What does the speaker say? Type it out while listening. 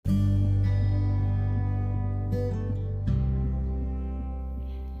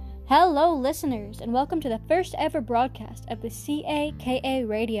Hello, listeners, and welcome to the first ever broadcast of the CAKA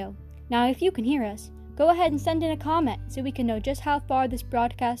radio. Now, if you can hear us, go ahead and send in a comment so we can know just how far this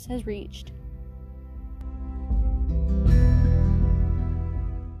broadcast has reached.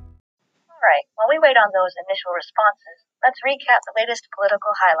 Alright, while we wait on those initial responses, let's recap the latest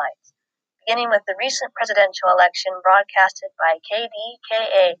political highlights, beginning with the recent presidential election broadcasted by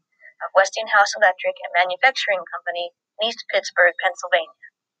KDKA of Westinghouse Electric and Manufacturing Company in East Pittsburgh, Pennsylvania.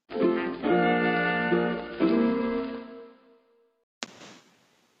 And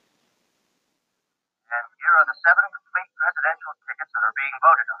here are the 7 complete presidential tickets that are being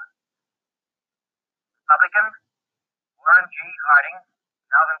voted on. Republican, Warren G. Harding,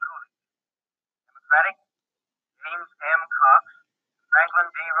 Calvin Coolidge. Democratic, James M. Cox,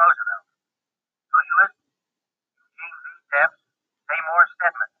 Franklin D. Roosevelt. Socialist, Eugene V. Debs, Seymour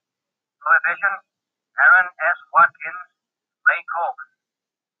Stedman. Prohibition, Aaron S. Watkins, Ray Colvin.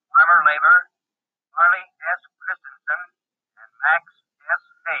 Farmer Labor, Harley S. Christensen, and Max S.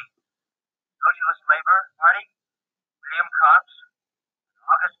 Hayes. Socialist Labor Party, William Cox, and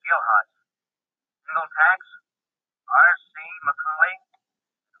August Gilhart. Single tax, R.C. McCauley,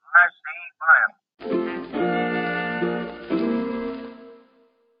 and R.C. Barnum.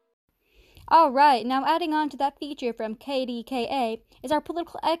 Alright, now adding on to that feature from KDKA is our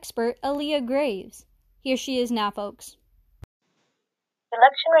political expert, Alia Graves. Here she is now, folks.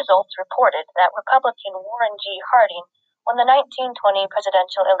 Election results reported that Republican Warren G. Harding won the 1920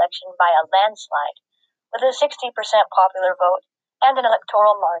 presidential election by a landslide, with a 60% popular vote and an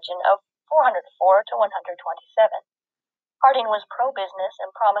electoral margin of 404 to 127. Harding was pro-business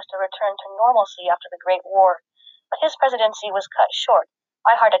and promised a return to normalcy after the Great War, but his presidency was cut short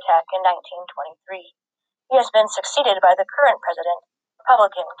by heart attack in 1923. He has been succeeded by the current president,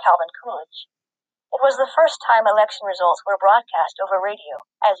 Republican Calvin Coolidge. It was the first time election results were broadcast over radio,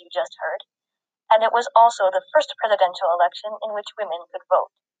 as you just heard, and it was also the first presidential election in which women could vote.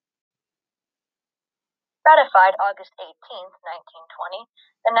 Ratified August 18, 1920,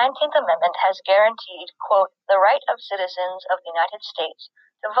 the 19th Amendment has guaranteed, quote, "the right of citizens of the United States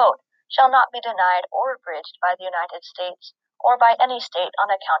to vote shall not be denied or abridged by the United States or by any state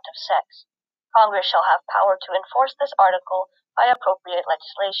on account of sex. Congress shall have power to enforce this article by appropriate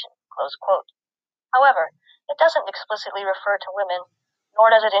legislation," close quote. However, it doesn't explicitly refer to women,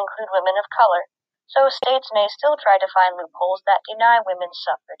 nor does it include women of color, so states may still try to find loopholes that deny women's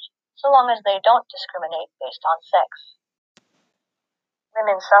suffrage, so long as they don't discriminate based on sex.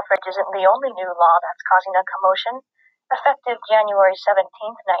 Women's suffrage isn't the only new law that's causing a commotion. Effective January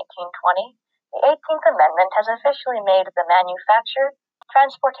 17, 1920, the 18th Amendment has officially made the manufacture,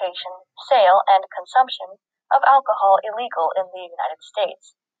 transportation, sale, and consumption of alcohol illegal in the United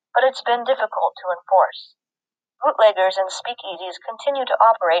States, but it's been difficult to enforce. Bootleggers and speakeasies continue to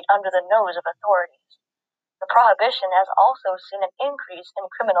operate under the nose of authorities. The prohibition has also seen an increase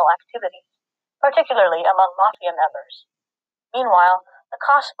in criminal activities, particularly among mafia members. Meanwhile, the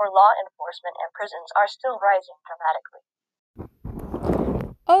costs for law enforcement and prisons are still rising dramatically.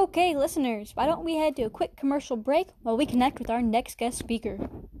 Okay, listeners, why don't we head to a quick commercial break while we connect with our next guest speaker.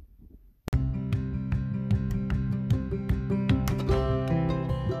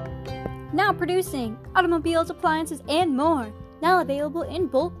 Now producing automobiles, appliances, and more. Now available in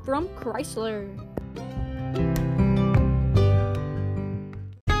bulk from Chrysler.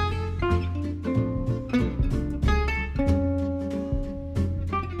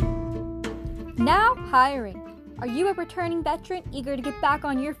 Now hiring. Are you a returning veteran eager to get back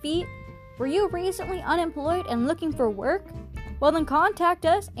on your feet? Were you recently unemployed and looking for work? Well, then contact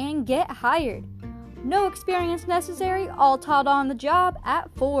us and get hired. No experience necessary, all taught on the job at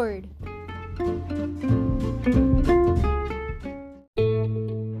Ford.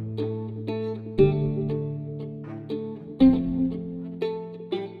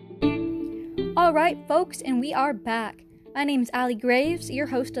 Alright, folks, and we are back. My name is Alia Graves, your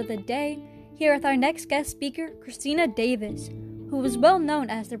host of the day, here with our next guest speaker, Christina Davis, who is well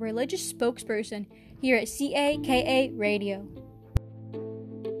known as the religious spokesperson here at CAKA Radio.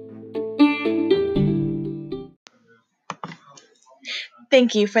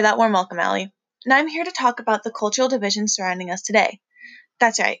 Thank you for that warm welcome, Alia. And I'm here to talk about the cultural divisions surrounding us today.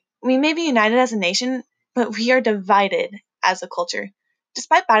 That's right, we may be united as a nation, but we are divided as a culture.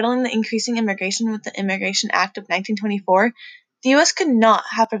 Despite battling the increasing immigration with the Immigration Act of 1924, the U.S. could not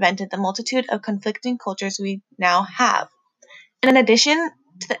have prevented the multitude of conflicting cultures we now have. And in addition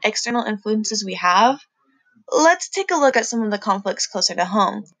to the external influences we have, let's take a look at some of the conflicts closer to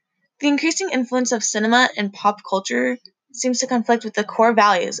home. The increasing influence of cinema and pop culture seems to conflict with the core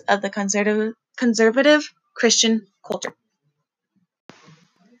values of the conservative Christian culture.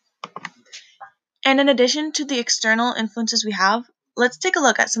 And in addition to the external influences we have, let's take a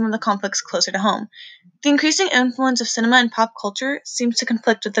look at some of the conflicts closer to home. The increasing influence of cinema and pop culture seems to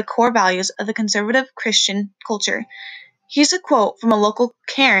conflict with the core values of the conservative Christian culture. Here's a quote from a local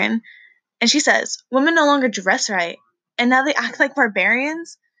Karen, and she says, "Women no longer dress right, and now they act like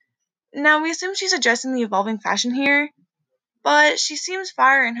barbarians." Now, we assume she's addressing the evolving fashion here, but she seems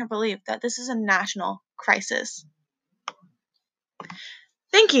fire in her belief that this is a national crisis.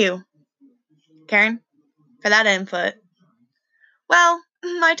 Thank you, Karen, for that input. Well,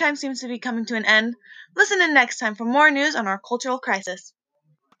 my time seems to be coming to an end. Listen in next time for more news on our cultural crisis.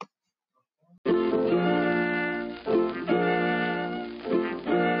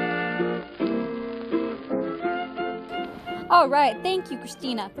 Alright, thank you,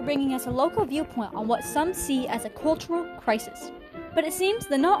 Christina, for bringing us a local viewpoint on what some see as a cultural crisis. But it seems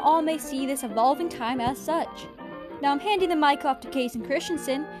that not all may see this evolving time as such. Now I'm handing the mic off to Kayson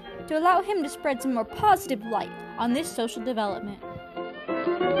Christensen to allow him to spread some more positive light on this social development.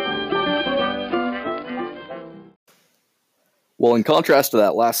 Well, in contrast to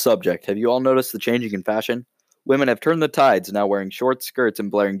that last subject, have you all noticed the changing in fashion? Women have turned the tides, now wearing short skirts and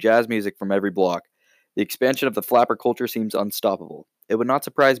blaring jazz music from every block. The expansion of the flapper culture seems unstoppable. It would not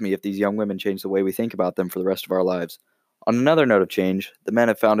surprise me if these young women change the way we think about them for the rest of our lives. On another note of change, the men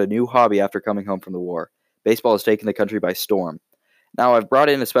have found a new hobby after coming home from the war. Baseball has taken the country by storm. Now I've brought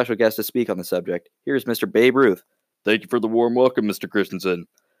in a special guest to speak on the subject. Here's Mr. Babe Ruth. Thank you for the warm welcome, Mr. Christensen.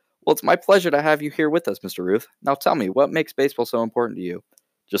 Well, it's my pleasure to have you here with us, Mr. Ruth. Now tell me, what makes baseball so important to you?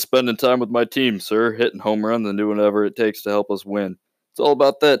 Just spending time with my team, sir, hitting home runs and doing whatever it takes to help us win. It's all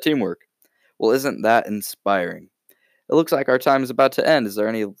about that teamwork. Well, isn't that inspiring? It looks like our time is about to end. Is there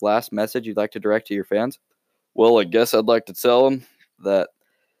any last message you'd like to direct to your fans? Well, I guess I'd like to tell them that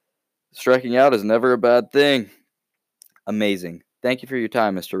striking out is never a bad thing. Amazing. Thank you for your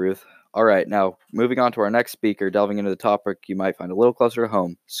time, Mr. Ruth. All right, now moving on to our next speaker, delving into the topic you might find a little closer to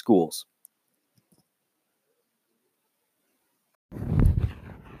home, schools.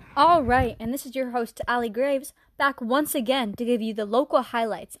 Alright, and this is your host, Alia Graves, back once again to give you the local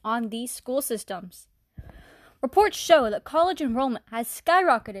highlights on these school systems. Reports show that college enrollment has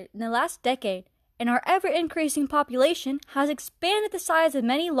skyrocketed in the last decade, and our ever-increasing population has expanded the size of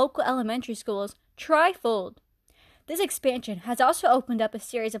many local elementary schools tri-fold. This expansion has also opened up a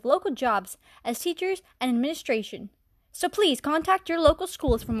series of local jobs as teachers and administration, so please contact your local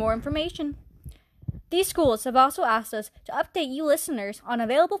schools for more information. These schools have also asked us to update you listeners on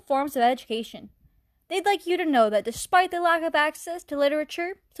available forms of education. They'd like you to know that despite the lack of access to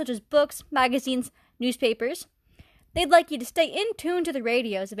literature, such as books, magazines, newspapers, they'd like you to stay in tune to the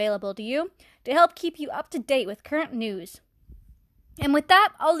radios available to you to help keep you up to date with current news. And with that,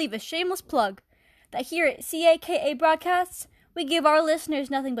 I'll leave a shameless plug that here at CAKA Broadcasts, we give our listeners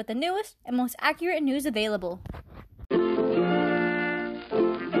nothing but the newest and most accurate news available.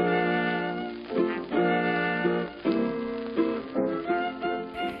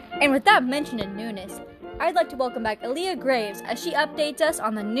 And with that mention of newness, I'd like to welcome back Alia Graves as she updates us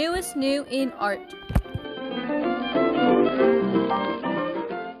on the newest new in art.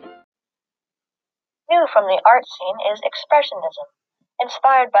 New from the art scene is Expressionism,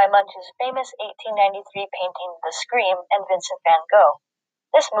 inspired by Munch's famous 1893 painting The Scream and Vincent van Gogh.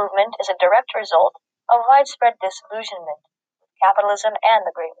 This movement is a direct result of widespread disillusionment with capitalism and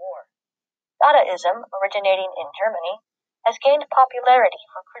the Great War. Dadaism, originating in Germany, has gained popularity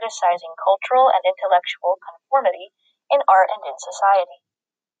for criticizing cultural and intellectual conformity in art and in society.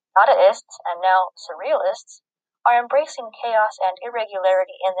 Dadaists, and now surrealists, are embracing chaos and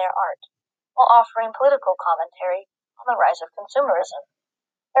irregularity in their art, while offering political commentary on the rise of consumerism.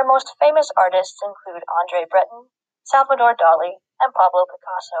 Their most famous artists include André Breton, Salvador Dali, and Pablo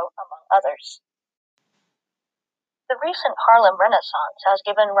Picasso, among others. The recent Harlem Renaissance has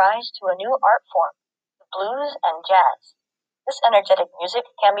given rise to a new art form, the blues and jazz. This energetic music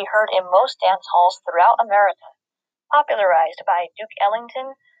can be heard in most dance halls throughout America, popularized by Duke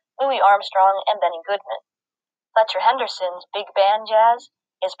Ellington, Louis Armstrong, and Benny Goodman. Fletcher Henderson's big band jazz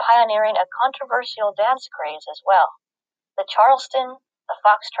is pioneering a controversial dance craze as well. The Charleston, the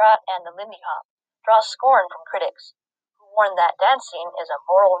foxtrot, and the Lindy Hop draw scorn from critics, who warn that dancing is a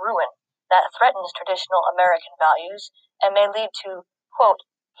moral ruin that threatens traditional American values and may lead to, quote,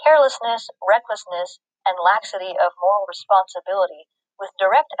 carelessness, recklessness, and laxity of moral responsibility with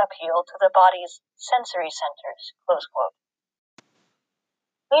direct appeal to the body's sensory centers, close quote.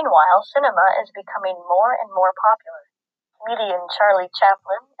 Meanwhile, cinema is becoming more and more popular. Comedian Charlie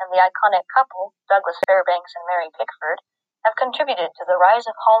Chaplin and the iconic couple, Douglas Fairbanks and Mary Pickford, have contributed to the rise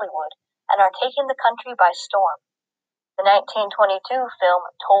of Hollywood and are taking the country by storm. The 1922 film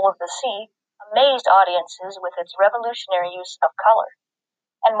Toll of the Sea, a amazed audiences with its revolutionary use of color.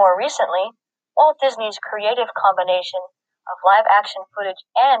 And more recently, Walt Disney's creative combination of live-action footage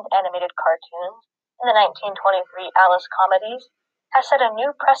and animated cartoons in the 1923 Alice comedies has set a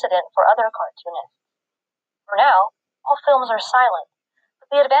new precedent for other cartoonists. For now, all films are silent, but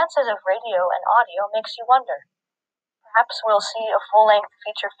the advances of radio and audio makes you wonder. Perhaps we'll see a full-length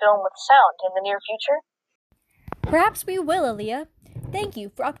feature film with sound in the near future? Perhaps we will, Alia. Thank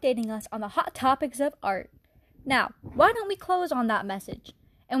you for updating us on the hot topics of art. Now, why don't we close on that message?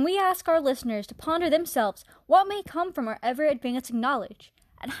 And we ask our listeners to ponder themselves what may come from our ever-advancing knowledge,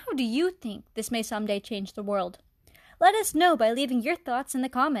 and how do you think this may someday change the world? Let us know by leaving your thoughts in the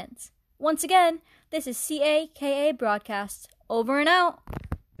comments. Once again, this is CAKA Broadcasts. Over and out.